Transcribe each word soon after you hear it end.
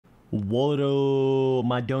What up,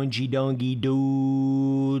 my Dungey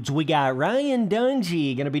dudes? We got Ryan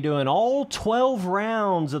Dungey going to be doing all 12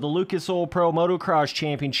 rounds of the Lucas Oil Pro Motocross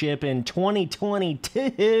Championship in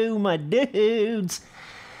 2022, my dudes.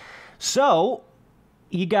 So,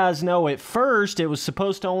 you guys know at first it was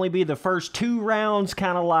supposed to only be the first 2 rounds,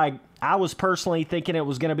 kind of like I was personally thinking it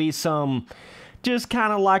was going to be some, just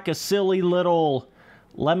kind of like a silly little,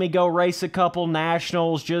 let me go race a couple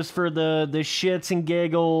nationals just for the shits and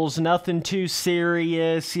giggles, nothing too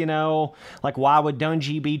serious, you know, like why would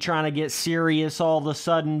Dungey be trying to get serious all of a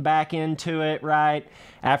sudden back into it, right,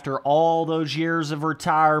 after all those years of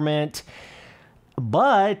retirement.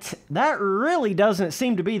 But that really doesn't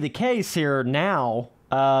seem to be the case here now.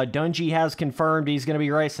 Dungey has confirmed he's going to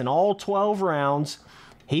be racing all 12 rounds.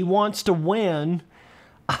 He wants to win.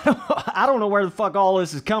 I don't know where the fuck all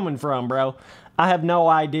this is coming from, bro. I have no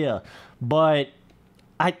idea. But,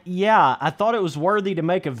 I thought it was worthy to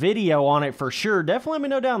make a video on it for sure. Definitely let me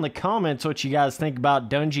know down in the comments what you guys think about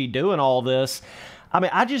Dungey doing all this. I mean,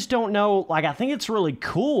 I just don't know. Like, I think it's really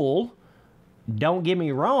cool. Don't get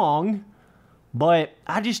me wrong. But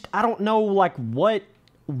I don't know, like, what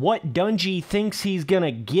Dungey thinks he's going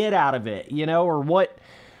to get out of it, you know, or what.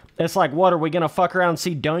 It's like, what, are we going to fuck around and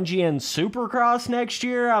see Dungey in Supercross next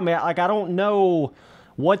year? I mean, like, I don't know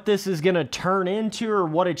what this is going to turn into or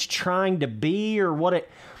what it's trying to be or what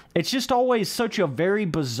it's just always such a very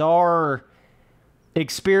bizarre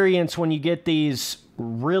experience when you get these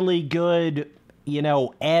really good, you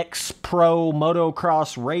know, ex-pro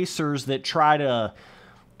motocross racers that try to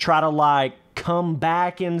like come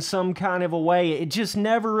back in some kind of a way. It just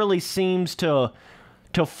never really seems to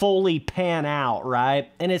fully pan out,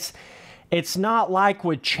 right? And it's not like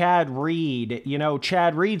with Chad Reed. You know,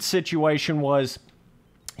 Chad Reed's situation was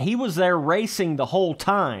he was there racing the whole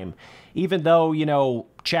time, even though, you know,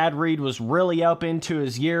 Chad Reed was really up into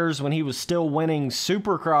his years when he was still winning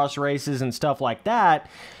Supercross races and stuff like that.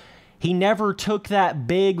 He never took that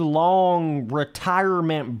big, long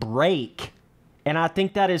retirement break. And I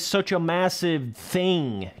think that is such a massive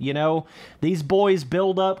thing, you know? These boys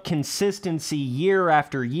build up consistency year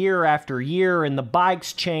after year after year, and the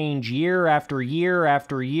bikes change year after year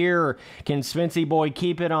after year. Can Spency Boy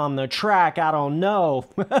keep it on the track? I don't know.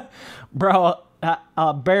 Bro,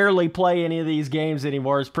 I barely play any of these games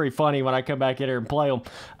anymore. It's pretty funny when I come back in here and play them.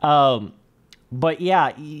 But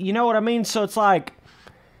yeah, you know what I mean? So it's like,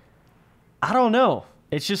 I don't know.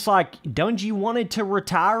 It's just like Dungey wanted to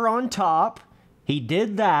retire on top. He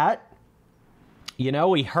did that. You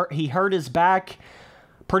know, he hurt his back.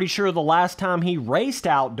 Pretty sure the last time he raced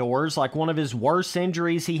outdoors, like one of his worst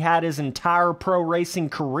injuries he had his entire pro racing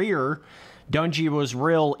career. Dungey was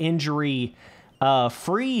real injury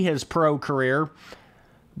free his pro career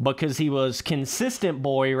because he was consistent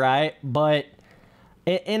boy, right? But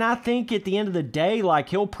and I think at the end of the day, like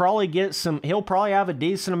he'll probably have a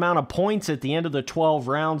decent amount of points at the end of the 12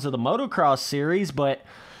 rounds of the motocross series, but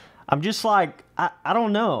I'm just like, I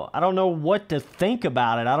don't know. I don't know what to think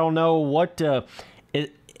about it. I don't know what to,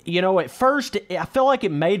 you know, at first, I feel like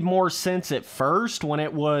it made more sense at first when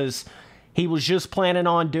he was just planning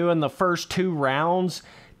on doing the first 2 rounds,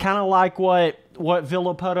 kind of like what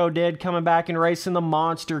Villopoto did coming back and racing the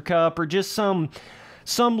Monster Cup, or just some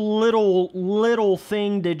little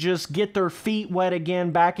thing to just get their feet wet again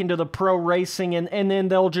back into the pro racing, and then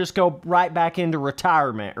they'll just go right back into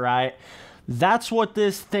retirement, right? That's what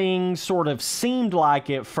this thing sort of seemed like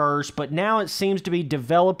at first, but now it seems to be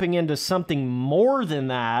developing into something more than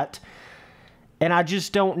that. And I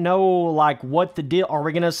just don't know, like, what the deal. Are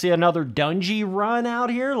we going to see another Dungey run out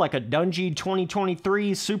here? Like a Dungey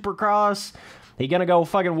 2023 Supercross? He going to go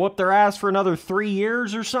fucking whoop their ass for another 3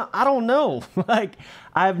 years or something? I don't know. Like,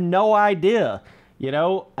 I have no idea. You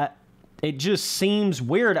know, it just seems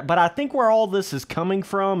weird. But I think where all this is coming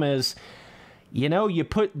from is, you know,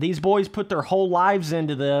 these boys put their whole lives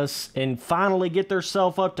into this and finally get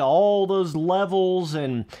themselves up to all those levels,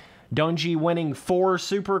 and Dungey winning 4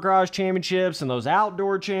 Supercross championships and those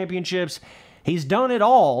outdoor championships. He's done it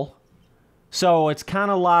all. So it's kind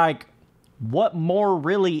of like, what more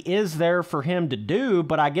really is there for him to do?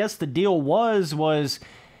 But I guess the deal was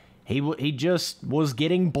he just was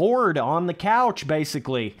getting bored on the couch,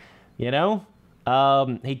 basically, you know?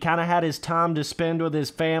 He kind of had his time to spend with his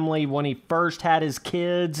family when he first had his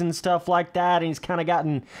kids and stuff like that, and he's kind of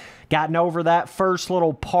gotten over that first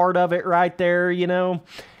little part of it right there, you know.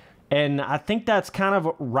 And I think that's kind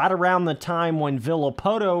of right around the time when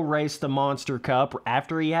Villopoto raced the Monster Cup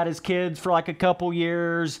after he had his kids for like a couple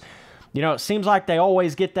years. You know, it seems like they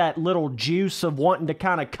always get that little juice of wanting to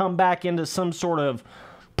kind of come back into some sort of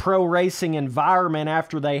pro racing environment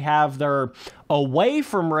after they have their away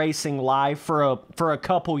from racing life for a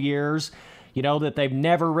couple years, you know, that they've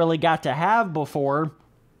never really got to have before.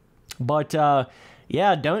 But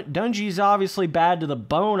yeah, Dungey's obviously bad to the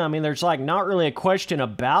bone. I mean, there's like not really a question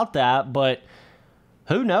about that, but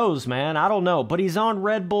who knows, man? I don't know. But he's on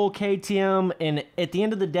Red Bull KTM, and at the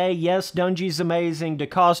end of the day, yes, Dungey's amazing.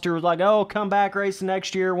 DeCoster was like, oh, come back racing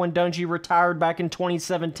next year when Dungey retired back in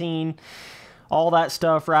 2017. All that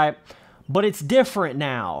stuff, right? But it's different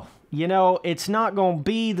now. You know, it's not going to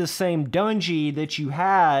be the same Dungey that you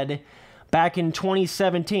had back in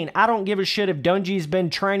 2017. I don't give a shit if Dungey's been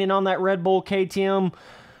training on that Red Bull KTM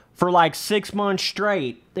for like 6 months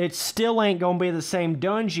straight. It still ain't going to be the same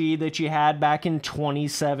Dungey that you had back in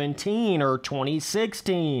 2017 or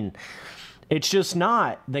 2016. It's just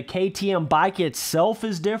not. The KTM bike itself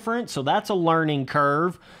is different, so that's a learning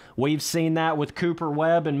curve. We've seen that with Cooper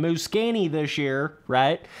Webb and Muscani this year,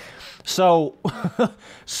 right? So,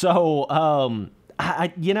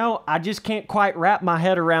 I just can't quite wrap my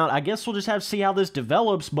head around. I guess we'll just have to see how this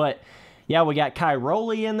develops, but yeah, we got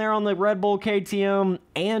Cairoli in there on the Red Bull KTM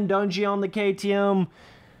and Dungey on the KTM.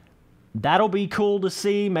 That'll be cool to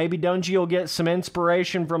see. Maybe Dungey will get some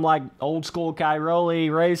inspiration from like old school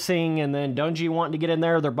Cairoli racing, and then Dungey wanting to get in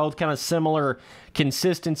there. They're both kind of similar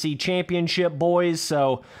consistency championship boys.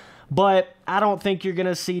 So, but I don't think you're going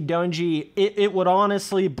to see Dungey. It would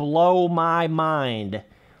honestly blow my mind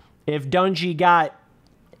if Dungey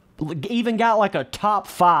even got like a top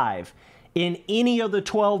 5 in any of the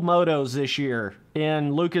 12 motos this year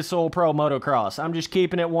in Lucas Oil Pro Motocross. I'm just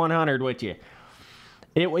keeping it 100 with you.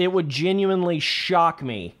 It would genuinely shock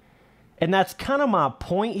me. And that's kind of my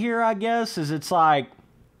point here, I guess, is it's like,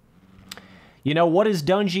 you know, what is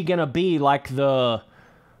Dungey going to be? Like the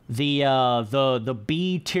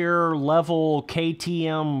B-tier level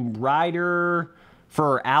KTM rider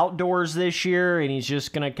for outdoors this year, and he's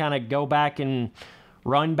just going to kind of go back and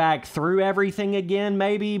run back through everything again,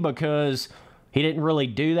 maybe, because he didn't really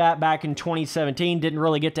do that back in 2017, didn't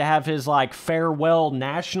really get to have his, like, farewell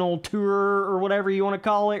national tour or whatever you want to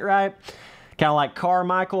call it, right? Kind of like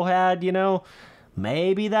Carmichael had, you know?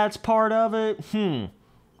 Maybe that's part of it.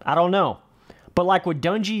 I don't know. But, like, with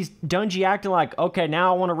Dungey acting like, okay,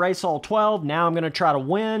 now I want to race all 12, now I'm going to try to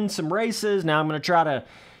win some races, now I'm going to try to,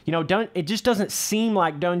 you know, it just doesn't seem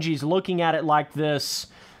like Dungey's looking at it like this.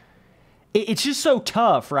 It's just so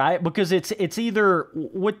tough, right? Because it's either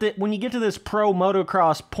when you get to this pro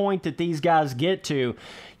motocross point that these guys get to,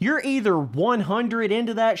 you're either 100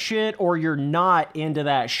 into that shit or you're not into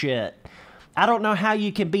that shit. I don't know how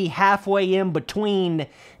you can be halfway in between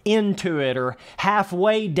into it or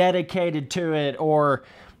halfway dedicated to it, or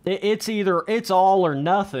it's all or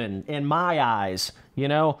nothing in my eyes, you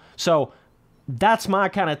know? So that's my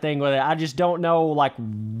kind of thing with it. I just don't know, like,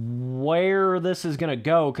 where this is going to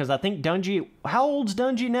go, because I think Dungey, how old's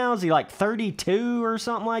Dungey now? Is he like 32 or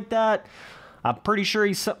something like that? I'm pretty sure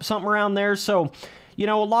he's something around there. So, you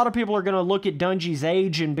know, a lot of people are going to look at Dungey's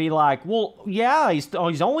age and be like, well, yeah, he's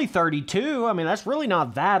only 32. I mean, that's really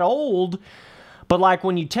not that old. But, like,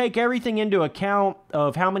 when you take everything into account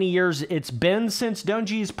of how many years it's been since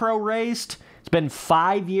Dungey's pro raced, it's been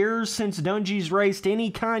 5 years since Dungey's raced any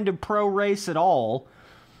kind of pro race at all.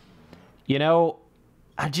 You know,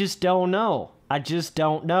 I just don't know. I just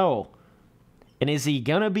don't know. And is he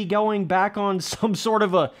going to be going back on some sort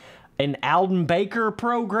of an Alden Baker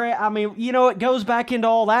program? I mean, you know, it goes back into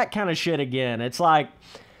all that kind of shit again. It's like,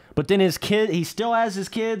 but then he still has his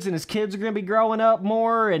kids, and his kids are going to be growing up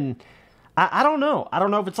more, and I don't know. I don't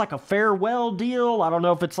know if it's like a farewell deal. I don't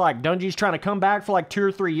know if it's like Dungey's trying to come back for like 2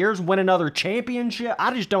 or 3 years, win another championship.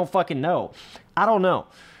 I just don't fucking know. I don't know.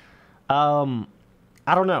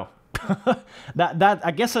 I don't know.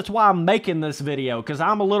 I guess that's why I'm making this video, because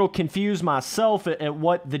I'm a little confused myself at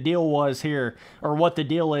what the deal was here, or what the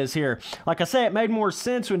deal is here. Like I say, it made more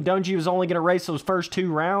sense when Dungey was only going to race those first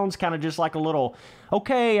 2 rounds, kind of just like a little,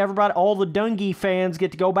 okay, everybody, all the Dungey fans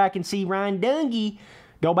get to go back and see Ryan Dungey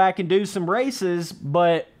go back and do some races.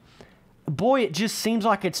 But boy, it just seems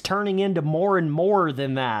like it's turning into more and more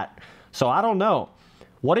than that. So I don't know.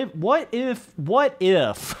 What if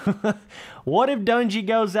Dungey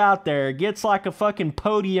goes out there, gets like a fucking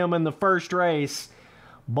podium in the first race?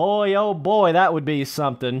 Boy, oh boy, that would be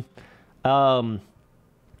something. I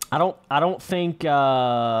don't think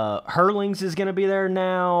Hurlings is going to be there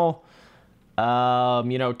now.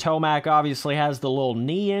 You know, Tomac obviously has the little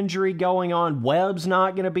knee injury going on. Webb's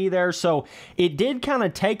not going to be there. So it did kind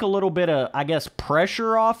of take a little bit of, I guess,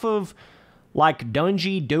 pressure off of, like,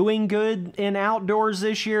 Dungey doing good in outdoors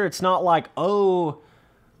this year. It's not like, oh,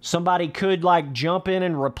 somebody could like jump in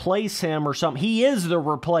and replace him or something. He is the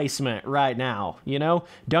replacement right now, you know?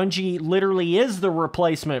 Dungey literally is the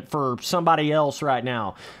replacement for somebody else right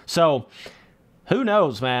now. So, who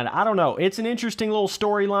knows, man? I don't know. It's an interesting little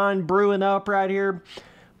storyline brewing up right here,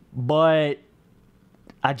 but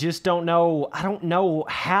I just don't know. I don't know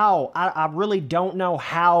how. I really don't know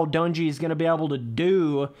how Dungey is going to be able to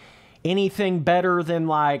do anything better than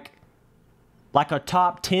like a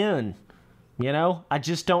top 10. You know, I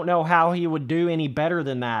just don't know how he would do any better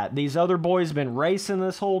than that. These other boys have been racing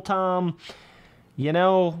this whole time. You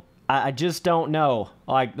know, I just don't know.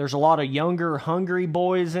 Like, there's a lot of younger, hungry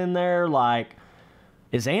boys in there. Like,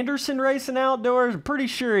 is Anderson racing outdoors? I'm pretty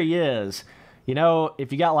sure he is. You know,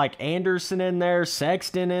 if you got like Anderson in there,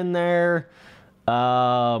 Sexton in there,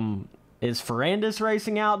 is Ferrandis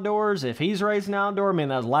racing outdoors? If he's racing outdoor, I mean,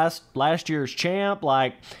 that's last year's champ.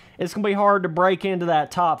 Like, it's gonna be hard to break into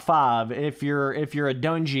that top 5 if you're a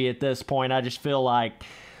Dungey at this point. I just feel like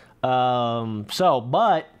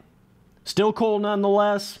but still cool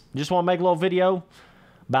nonetheless. Just want to make a little video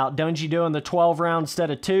about Dungey doing the 12 rounds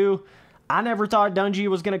instead of 2. I never thought Dungey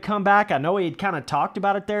was going to come back. I know he had kind of talked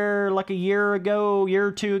about it there like a year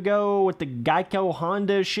or 2 ago with the Geico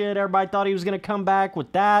Honda shit. Everybody thought he was going to come back with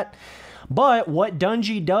that. But what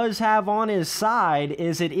Dungey does have on his side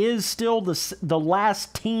is it is still the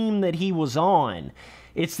last team that he was on.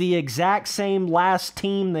 It's the exact same last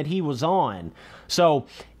team that he was on. So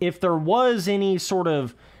if there was any sort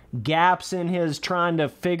of gaps in his trying to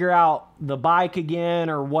figure out the bike again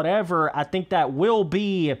or whatever, I think that will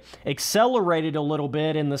be accelerated a little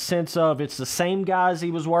bit in the sense of it's the same guys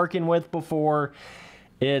he was working with before.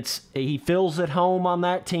 He feels at home on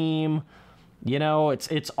that team. You know,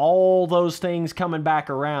 it's all those things coming back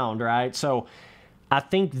around, right? So I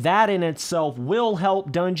think that in itself will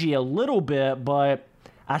help Dungey a little bit, but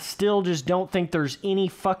I still just don't think there's any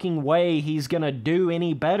fucking way he's going to do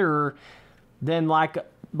any better than like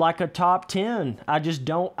a top 10. I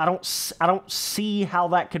don't see how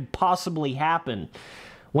that could possibly happen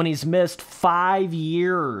when he's missed 5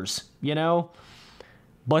 years, you know?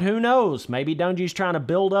 But who knows? Maybe Dungey's trying to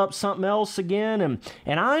build up something else again,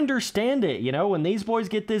 and I understand it, you know? When these boys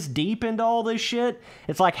get this deep into all this shit,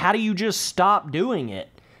 it's like, how do you just stop doing it?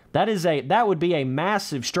 That would be a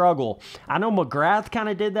massive struggle. I know McGrath kind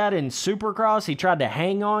of did that in Supercross. He tried to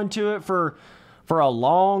hang on to it for a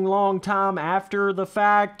long, long time after the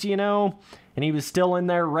fact, you know, and he was still in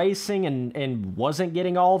there racing and wasn't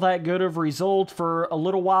getting all that good of result for a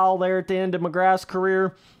little while there at the end of McGrath's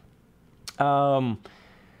career.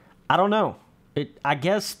 I don't know. I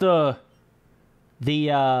guess and you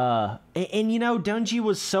know, Dungey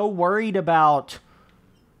was so worried about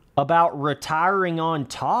retiring on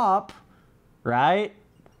top, right?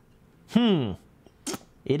 It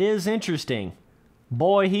is interesting.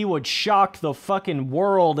 Boy, he would shock the fucking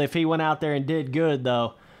world if he went out there and did good,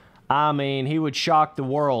 though. I mean, he would shock the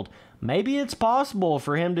world. Maybe it's possible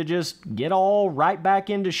for him to just get all right back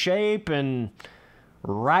into shape and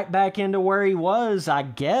right back into where he was, I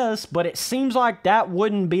guess. But it seems like that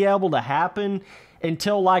wouldn't be able to happen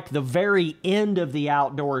until, like, the very end of the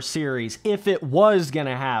outdoor series, if it was going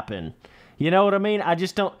to happen. You know what I mean? I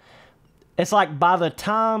just don't... It's like by the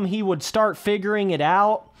time he would start figuring it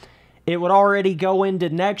out, it would already go into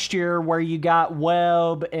next year where you got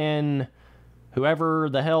Webb and whoever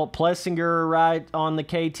the hell, Plessinger, right, on the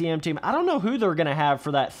KTM team. I don't know who they're going to have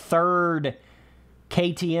for that third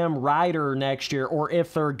KTM rider next year, or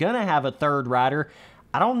if they're going to have a third rider.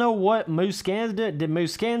 I don't know what Musquin did. Did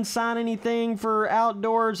Musquin sign anything for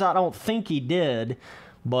outdoors? I don't think he did.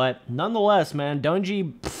 But nonetheless, man,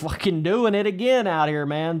 Dungey fucking doing it again out here,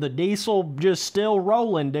 man. The diesel just still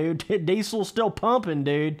rolling, dude. Diesel still pumping,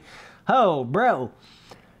 dude. Oh, bro.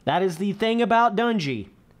 That is the thing about Dungey.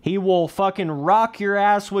 He will fucking rock your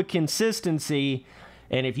ass with consistency.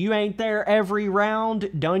 And if you ain't there every round,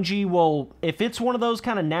 Dungey will... If it's one of those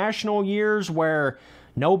kind of national years where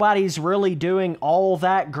nobody's really doing all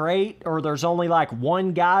that great, or there's only like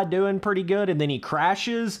one guy doing pretty good and then he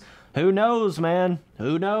crashes, who knows, man?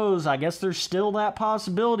 Who knows? I guess there's still that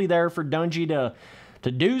possibility there for Dungey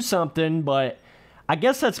to do something, but I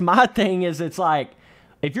guess that's my thing is it's like,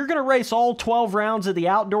 if you're going to race all 12 rounds of the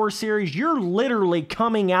outdoor series, you're literally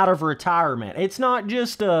coming out of retirement. It's not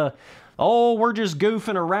just oh, we're just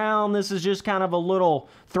goofing around. This is just kind of a little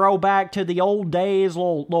throwback to the old days,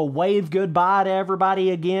 little wave goodbye to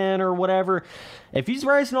everybody again or whatever. If he's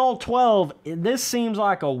racing all 12, this seems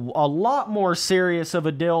like a lot more serious of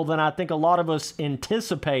a deal than I think a lot of us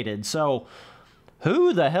anticipated. So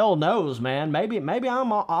who the hell knows, man? Maybe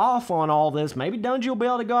I'm off on all this. Maybe Dungey will be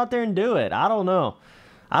able to go out there and do it. I don't know.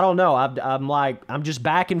 I don't know. I'm just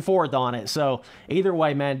back and forth on it. So either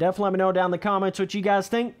way, man, definitely let me know down in the comments what you guys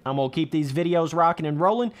think. I'm going to keep these videos rocking and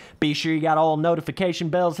rolling. Be sure you got all notification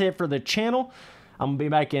bells hit for the channel. I'm going to be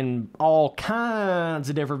making all kinds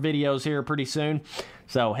of different videos here pretty soon.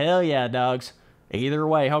 So hell yeah, dogs. Either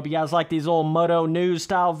way, hope you guys like these little Moto news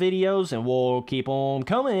style videos, and we'll keep on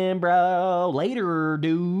coming, bro. Later,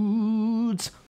 dudes.